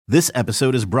This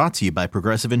episode is brought to you by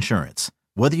Progressive Insurance.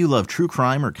 Whether you love true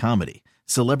crime or comedy,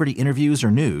 celebrity interviews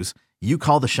or news, you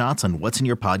call the shots on what's in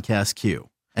your podcast queue.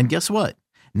 And guess what?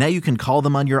 Now you can call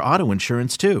them on your auto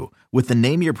insurance too with the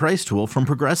Name Your Price tool from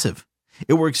Progressive.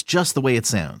 It works just the way it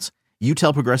sounds. You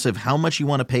tell Progressive how much you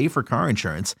want to pay for car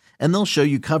insurance, and they'll show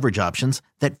you coverage options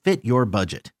that fit your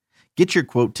budget. Get your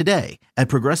quote today at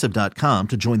Progressive.com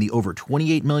to join the over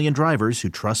 28 million drivers who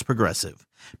trust Progressive.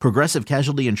 Progressive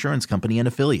Casualty Insurance Company and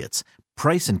Affiliates.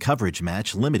 Price and coverage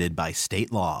match limited by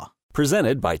state law.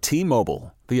 Presented by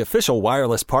T-Mobile, the official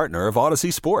wireless partner of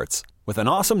Odyssey Sports. With an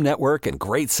awesome network and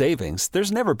great savings,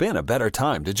 there's never been a better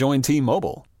time to join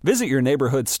T-Mobile. Visit your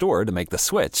neighborhood store to make the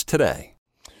switch today.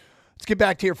 Let's get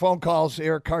back to your phone calls.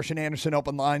 Eric Carson Anderson,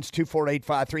 open lines,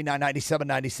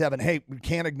 248-539-9797. Hey, we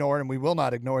can't ignore and we will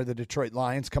not ignore the Detroit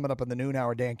Lions. Coming up in the noon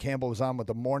hour, Dan Campbell was on with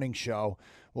the morning show.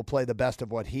 We'll play the best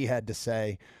of what he had to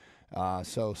say.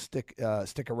 So stick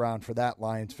around for that,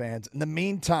 Lions fans. In the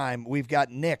meantime, we've got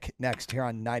Nick next here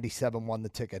on 97.1 The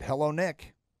Ticket. Hello,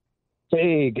 Nick.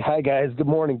 Hey, hi, guys. Good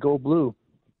morning. Go Blue.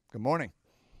 Good morning.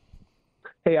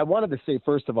 Hey, I wanted to say,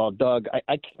 first of all, Doug,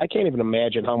 I can't even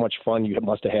imagine how much fun you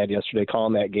must have had yesterday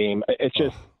calling that game. It's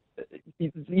just,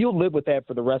 you'll live with that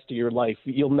for the rest of your life.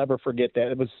 You'll never forget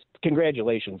that. It was,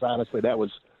 congratulations. Honestly, that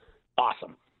was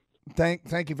awesome.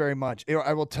 Thank you very much.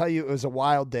 I will tell you it was a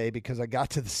wild day because I got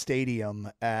to the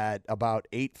stadium at about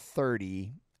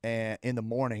 8:30 in the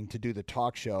morning to do the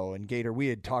talk show. And Gator, we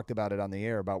had talked about it on the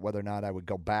air about whether or not I would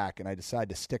go back, and I decided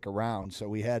to stick around. So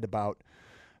we had about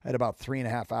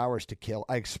 3.5 hours to kill.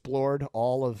 I explored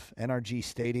all of NRG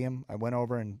Stadium. I went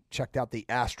over and checked out the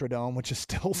Astrodome, which is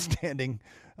still standing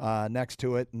next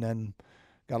to it, and then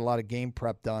got a lot of game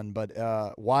prep done. But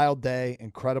wild day,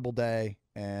 incredible day,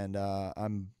 and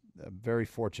I'm very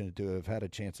fortunate to have had a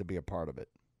chance to be a part of it.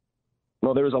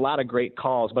 Well, there was a lot of great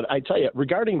calls, but I tell you,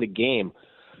 regarding the game,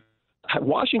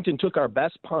 Washington took our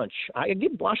best punch. I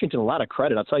give Washington a lot of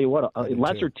credit. I'll tell you what,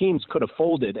 lesser teams could have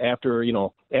folded after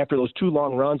those two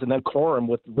long runs, and then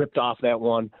Corum ripped off that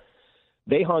one.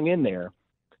 They hung in there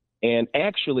and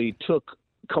actually took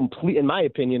in my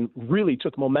opinion, really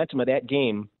took momentum of that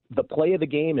game. The play of the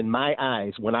game in my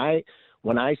eyes, when I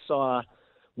saw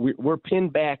we're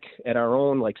pinned back at our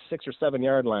own like 6 or 7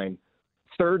 yard line,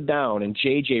 third down, and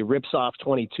JJ rips off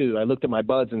 22. I looked at my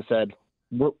buds and said,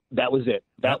 that was it.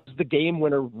 That was the game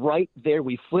winner right there.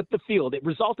 We flipped the field. It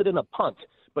resulted in a punt.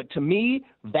 But to me,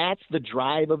 that's the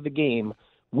drive of the game.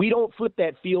 We don't flip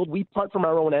that field. We punt from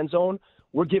our own end zone.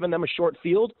 We're giving them a short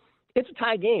field. It's a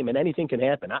tie game, and anything can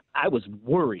happen. I was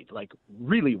worried, like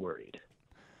really worried.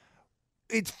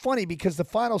 It's funny because the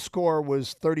final score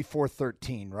was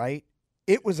 34-13, right?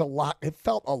 It was a lot. It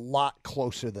felt a lot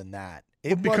closer than that.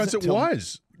 It was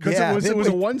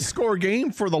a one-score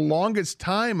game for the longest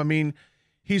time. I mean,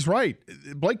 he's right.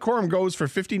 Blake Corum goes for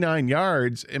 59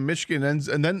 yards, and Michigan ends,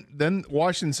 and then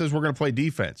Washington says we're going to play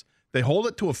defense. They hold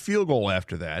it to a field goal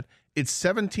after that. It's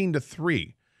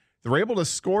 17-3. They're able to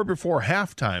score before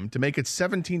halftime to make it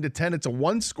 17-10. It's a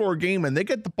one-score game, and they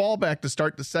get the ball back to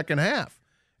start the second half.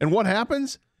 And what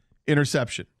happens?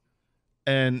 Interception.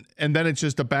 And then it's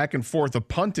just a back and forth of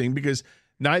punting because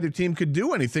neither team could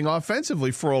do anything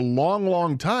offensively for a long,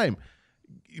 long time.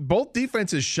 Both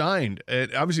defenses shined.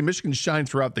 Obviously, Michigan shined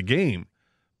throughout the game,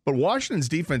 but Washington's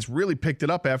defense really picked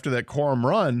it up after that Corum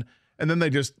run, and then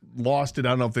they just lost it. I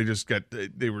don't know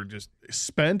if they were just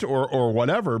spent or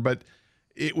whatever, but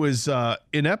it was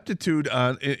ineptitude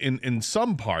in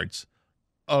some parts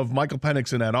of Michael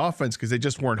Penix in that offense because they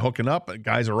just weren't hooking up.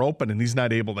 Guys are open, and he's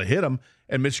not able to hit them,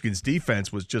 and Michigan's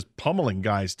defense was just pummeling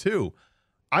guys too.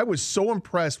 I was so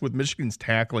impressed with Michigan's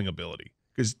tackling ability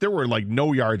because there were like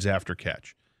no yards after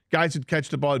catch. Guys would catch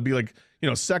the ball, it'd be like,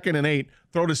 2nd and 8,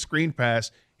 throw the screen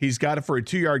pass. He's got it for a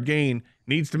 2-yard gain,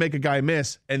 needs to make a guy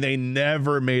miss, and they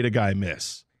never made a guy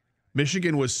miss.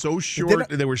 Michigan was so short,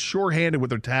 they were short-handed with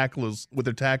their tackles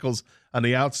on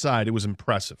the outside. It was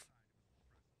impressive.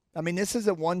 I mean, this is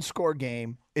a one-score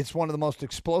game. It's one of the most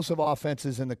explosive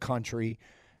offenses in the country.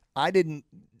 Part of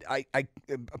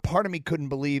me couldn't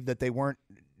believe that they were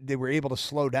able to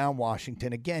slow down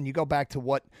Washington. Again, you go back to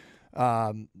what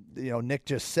Nick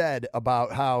just said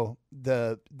about how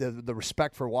the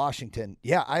respect for Washington.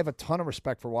 Yeah, I have a ton of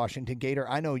respect for Washington, Gator.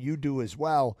 I know you do as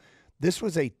well. This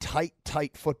was a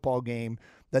tight football game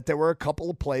that there were a couple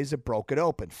of plays that broke it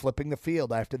open, flipping the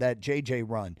field after that JJ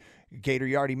run. Gator,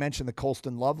 you already mentioned the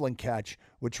Colston Loveland catch,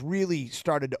 which really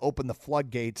started to open the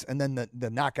floodgates, and then the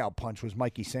knockout punch was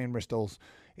Mikey Sandristel's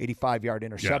 85-yard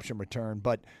interception return.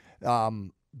 But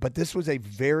this was a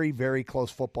very, very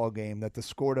close football game that the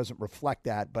score doesn't reflect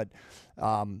that. But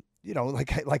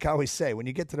like I always say, when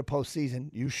you get to the postseason,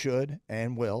 you should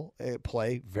and will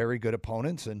play very good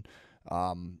opponents. And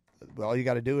all you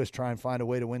got to do is try and find a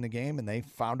way to win the game, and they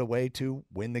found a way to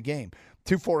win the game.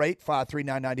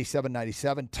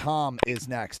 248-539-9797. Tom is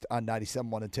next on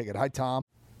 97.1 The Ticket. Hi, Tom.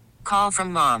 Call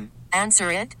from mom.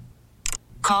 Answer it.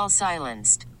 Call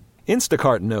silenced.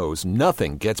 Instacart knows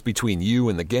nothing gets between you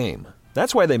and the game.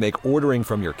 That's why they make ordering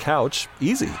from your couch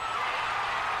easy.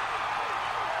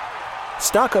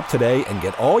 Stock up today and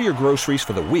get all your groceries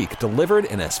for the week delivered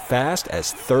in as fast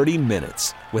as 30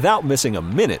 minutes without missing a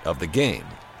minute of the game.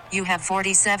 You have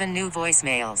 47 new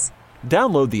voicemails.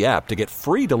 Download the app to get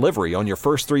free delivery on your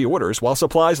first 3 orders while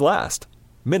supplies last.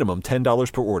 Minimum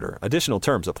 $10 per order. Additional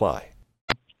terms apply.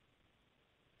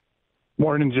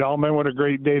 Morning, gentlemen. What a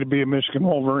great day to be a Michigan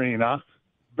Wolverine, huh?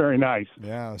 Very nice.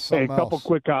 Yeah, hey, a couple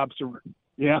quick observations.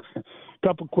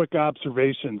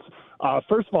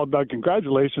 First of all, Doug,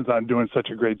 congratulations on doing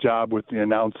such a great job with the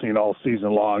announcing all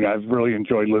season long. I've really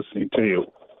enjoyed listening to you.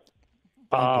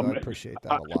 I appreciate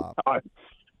that a lot.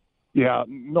 Yeah,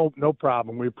 no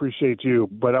problem. We appreciate you.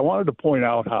 But I wanted to point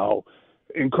out how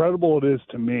incredible it is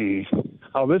to me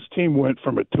how this team went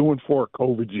from a 2-4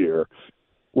 COVID year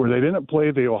where they didn't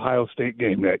play the Ohio State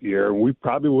game that year, and we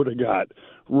probably would have got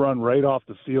run right off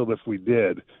the field if we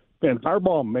did. And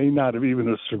Harbaugh may not have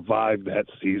even survived that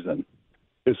season,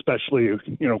 especially if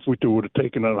we would have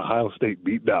taken an Ohio State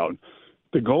beatdown.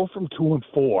 To go from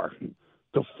 2-4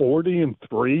 to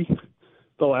 40-3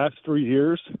 the last 3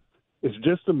 years is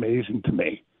just amazing to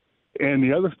me. And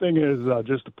the other thing is,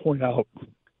 just to point out,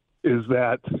 is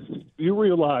that you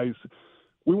realize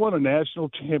we won a national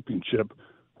championship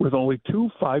with only 2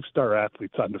 5-star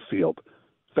athletes on the field.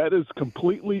 That is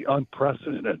completely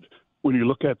unprecedented when you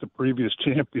look at the previous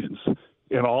champions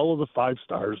and all of the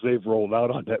 5-stars they've rolled out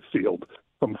on that field,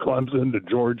 from Clemson to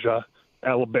Georgia,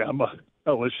 Alabama,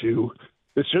 LSU.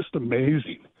 It's just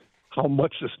amazing how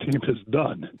much this team has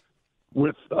done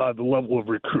with the level of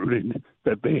recruiting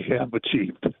that they have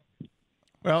achieved.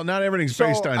 Well, not everything's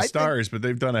based on stars, but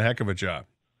they've done a heck of a job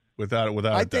without a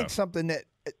doubt. I think something that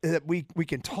we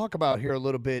can talk about here a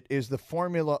little bit is the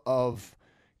formula of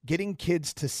getting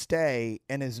kids to stay,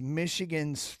 and is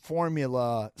Michigan's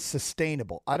formula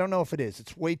sustainable? I don't know if it is.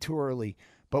 It's way too early.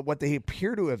 But what they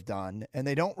appear to have done, and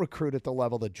they don't recruit at the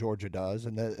level that Georgia does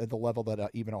and the level that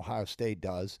even Ohio State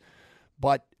does,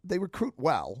 but they recruit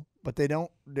well, but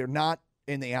they're not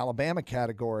in the Alabama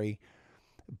category.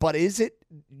 But is it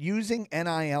using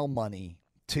NIL money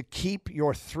to keep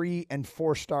your 3- and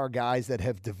 4-star guys that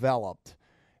have developed?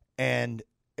 And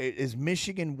is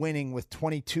Michigan winning with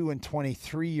 22 and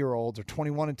 23-year-olds or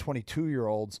 21 and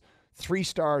 22-year-olds, 3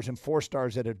 stars and 4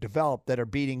 stars that have developed that are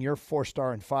beating your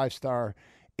 4-star and 5-star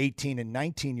 18 and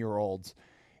 19-year-olds?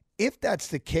 If that's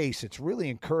the case, it's really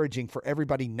encouraging for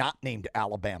everybody not named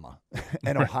Alabama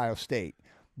and Ohio State,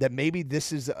 that maybe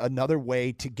this is another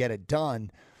way to get it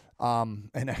done.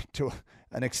 And to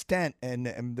an extent, and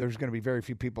there's going to be very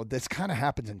few people, this kind of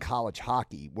happens in college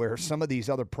hockey, where some of these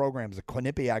other programs, the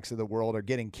Quinnipiacs of the world, are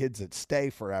getting kids that stay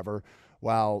forever,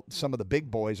 while some of the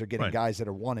big boys are getting guys that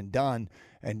are one and done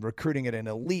and recruiting at an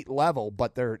elite level,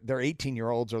 but their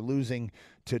 18-year-olds are losing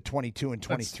to 22 and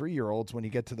 23-year-olds when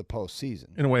you get to the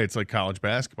postseason. In a way, it's like college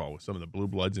basketball with some of the blue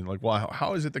bloods, and like, well,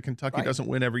 how is it that Kentucky doesn't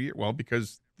win every year? Well,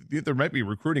 because there might be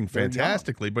recruiting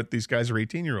fantastically, but these guys are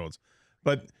 18-year-olds.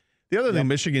 But the other thing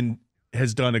Michigan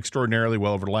has done extraordinarily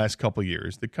well over the last couple of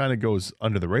years that kind of goes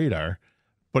under the radar,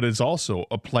 but is also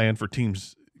a plan for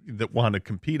teams that want to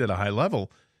compete at a high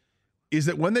level, is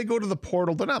that when they go to the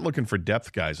portal, they're not looking for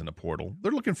depth guys in the portal.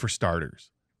 They're looking for starters.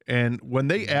 And when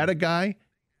they add a guy,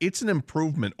 it's an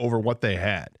improvement over what they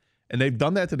had. And they've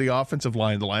done that to the offensive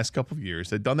line the last couple of years.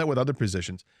 They've done that with other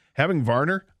positions. Having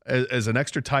Varner as an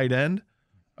extra tight end,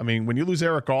 I mean, when you lose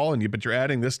Eric All but you're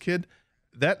adding this kid,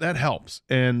 that helps.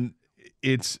 And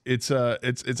it's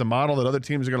a model that other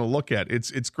teams are going to look at.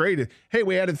 It's great. Hey,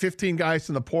 we added 15 guys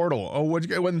to the portal. Oh, what'd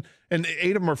you get? And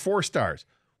 8 of them are 4 stars.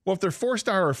 Well, if they're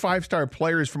 4-star or 5-star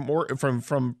players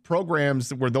from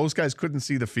programs where those guys couldn't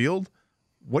see the field,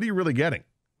 what are you really getting?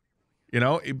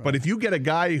 But if you get a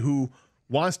guy who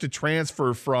wants to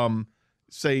transfer from,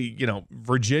 say,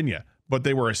 Virginia, but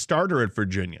they were a starter at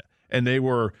Virginia and they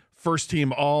were first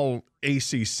team all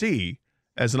ACC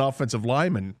as an offensive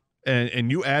lineman,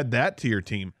 and you add that to your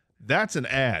team, that's an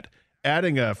add.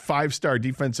 Adding a 5-star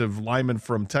defensive lineman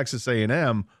from Texas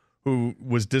A&M who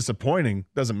was disappointing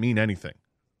doesn't mean anything.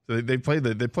 So they played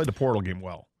the portal game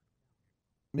well.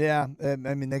 Yeah, I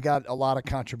mean, they got a lot of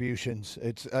contributions.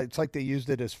 It's like they used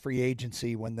it as free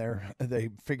agency when they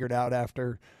figured out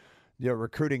after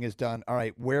recruiting is done, all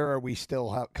right, where are we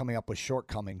still coming up with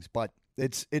shortcomings? But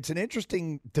It's an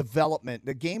interesting development.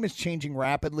 The game is changing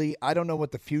rapidly. I don't know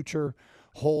what the future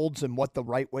holds and what the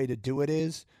right way to do it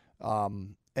is.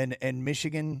 And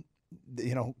Michigan,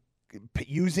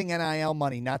 using NIL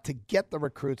money not to get the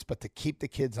recruits but to keep the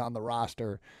kids on the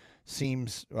roster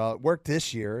seems worked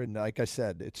this year. And like I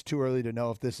said, it's too early to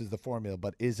know if this is the formula,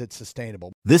 but is it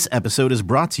sustainable? This episode is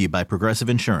brought to you by Progressive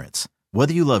Insurance.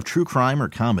 Whether you love true crime or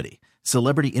comedy,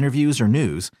 celebrity interviews or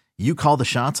news, you call the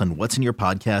shots on what's in your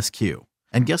podcast queue.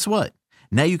 And guess what?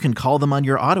 Now you can call them on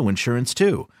your auto insurance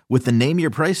too with the Name Your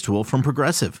Price tool from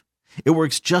Progressive. It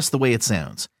works just the way it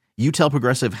sounds. You tell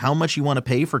Progressive how much you want to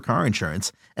pay for car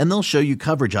insurance, and they'll show you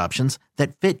coverage options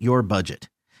that fit your budget.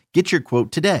 Get your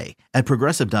quote today at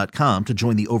Progressive.com to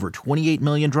join the over 28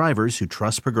 million drivers who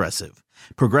trust Progressive.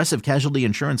 Progressive Casualty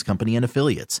Insurance Company and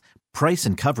Affiliates. Price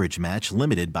and coverage match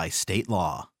limited by state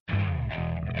law.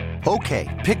 Okay,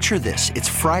 picture this. It's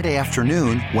Friday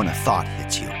afternoon when a thought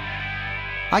hits you.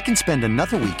 I can spend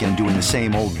another weekend doing the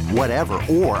same old whatever,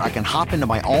 or I can hop into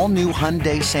my all-new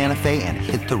Hyundai Santa Fe and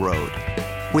hit the road.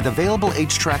 With available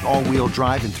H-Track all-wheel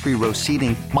drive and 3-row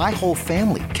seating, my whole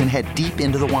family can head deep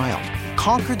into the wild.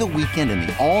 Conquer the weekend in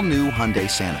the all-new Hyundai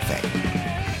Santa Fe.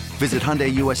 Visit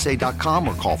HyundaiUSA.com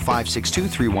or call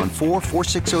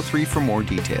 562-314-4603 for more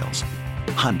details.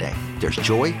 Hyundai, there's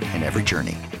joy in every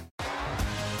journey.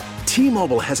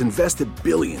 T-Mobile has invested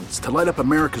billions to light up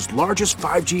America's largest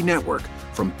 5G network,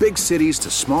 from big cities to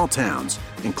small towns,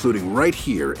 including right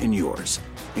here in yours.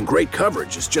 And great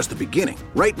coverage is just the beginning.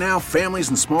 Right now, families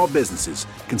and small businesses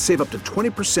can save up to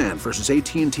 20% versus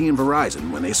AT&T and Verizon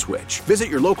when they switch. Visit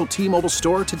your local T-Mobile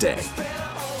store today.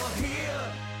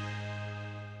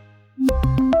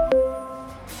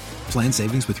 Plan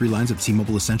savings with 3 lines of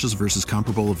T-Mobile Essentials versus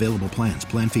comparable available plans.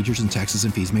 Plan features and taxes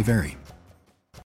and fees may vary.